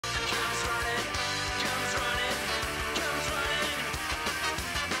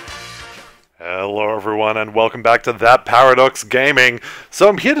Hello everyone and welcome back to That Paradox Gaming. So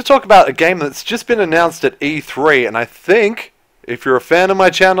I'm here to talk about a game that's just been announced at E3, and I think if you're a fan of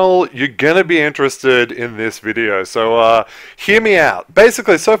my channel, you're gonna be interested in this video. So hear me out.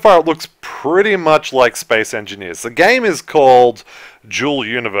 Basically, so far it looks pretty much like Space Engineers. The game is called Dual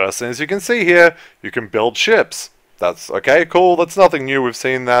Universe, and as you can see here, you can build ships. That's okay, cool, that's nothing new, we've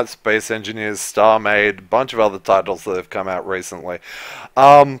seen that, Space Engineers, Star Made, a bunch of other titles that have come out recently.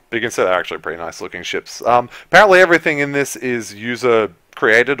 You can see they're actually pretty nice looking ships. Apparently everything in this is user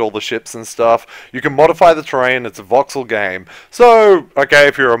created, all the ships and stuff. You can modify the terrain, it's a voxel game. So, okay,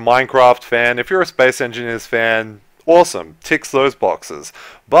 if you're a Minecraft fan, if you're a Space Engineers fan, awesome, ticks those boxes.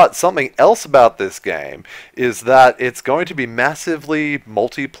 But something else about this game is that it's going to be massively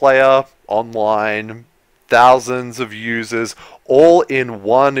multiplayer, online, thousands of users, all in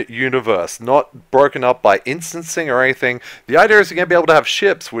one universe, not broken up by instancing or anything. The idea is you're going to be able to have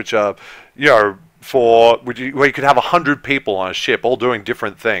ships which are, where you could have 100 people on a ship all doing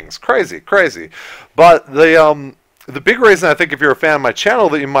different things. Crazy, crazy. But the big reason I think if you're a fan of my channel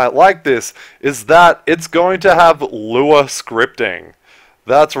that you might like this is that it's going to have Lua scripting.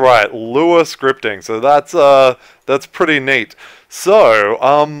 That's right, Lua scripting. So that's pretty neat.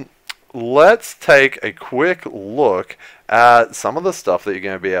 So, let's take a quick look at some of the stuff that you're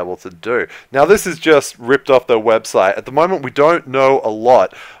going to be able to do. Now, this is just ripped off their website. At the moment, we don't know a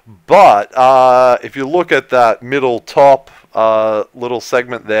lot, but if you look at that middle top little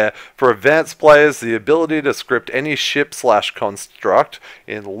segment there, for advanced players, the ability to script any ship/construct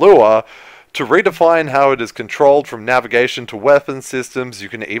in Lua to redefine how it is controlled from navigation to weapon systems. You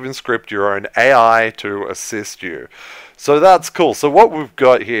can even script your own AI to assist you. So that's cool. So what we've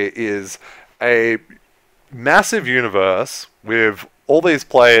got here is a massive universe with all these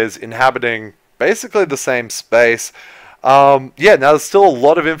players inhabiting basically the same space. Yeah, now there's still a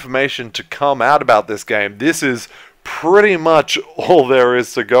lot of information to come out about this game. This is pretty much all there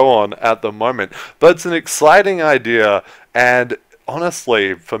is to go on at the moment. But it's an exciting idea, and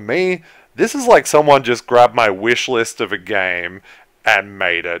honestly, for me, this is like someone just grabbed my wish list of a game and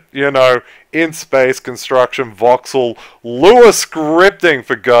made it. You know, in space, construction, voxel, Lua scripting,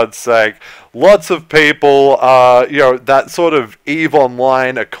 for God's sake. Lots of people, that sort of EVE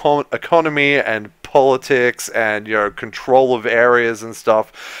Online economy and politics and, control of areas and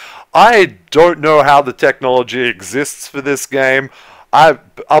stuff. I don't know how the technology exists for this game.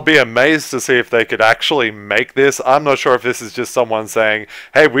 I'll be amazed to see if they could actually make this. I'm not sure if this is just someone saying,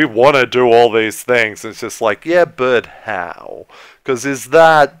 hey, we want to do all these things. It's just like, yeah, but how? Because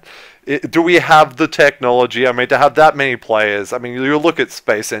do we have the technology? I mean, to have that many players, I mean, you look at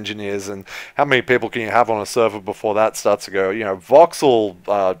Space Engineers and how many people can you have on a server before that starts to go, voxel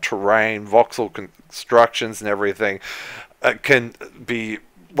terrain, voxel constructions and everything can be,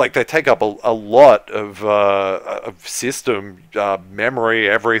 like, they take up a lot of system memory,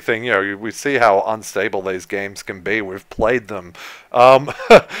 everything. We see how unstable these games can be. We've played them,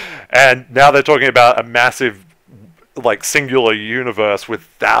 and now they're talking about a massive, like, singular universe with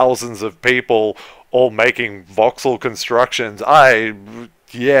thousands of people all making voxel constructions.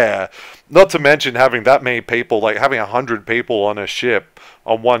 Yeah, not to mention having that many people, like having 100 people on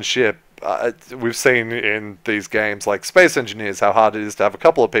one ship. We've seen in these games like Space Engineers how hard it is to have a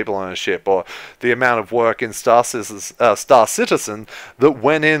couple of people on a ship, or the amount of work in Star Citizen that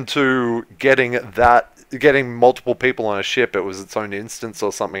went into getting multiple people on a ship. It was its own instance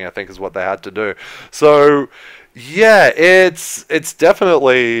or something, I think, is what they had to do. So yeah, it's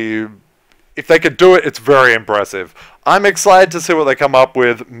definitely, if they could do it, it's very impressive. I'm excited to see what they come up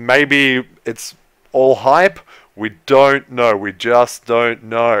with. Maybe it's all hype. We don't know. We just don't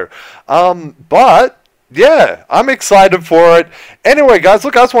know. But yeah, I'm excited for it. Anyway, guys,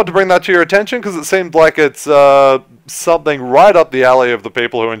 look, I just wanted to bring that to your attention because it seemed like it's something right up the alley of the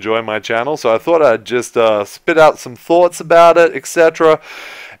people who enjoy my channel. So I thought I'd just spit out some thoughts about it, etc.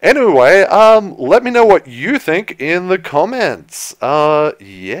 Anyway, let me know what you think in the comments.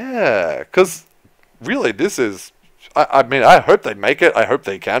 Yeah, because really, this is, I mean, I hope they make it. I hope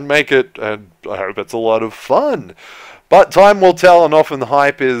they can make it, and I hope it's a lot of fun. But time will tell, and often the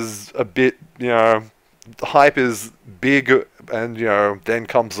hype is a bit, the hype is big, and, then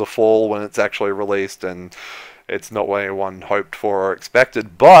comes the fall when it's actually released, and it's not what anyone hoped for or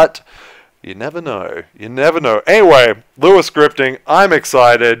expected. But you never know. You never know. Anyway, Lua scripting, I'm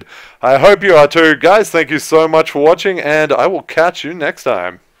excited. I hope you are too. Guys, thank you so much for watching, and I will catch you next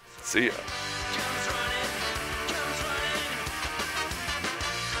time. See ya.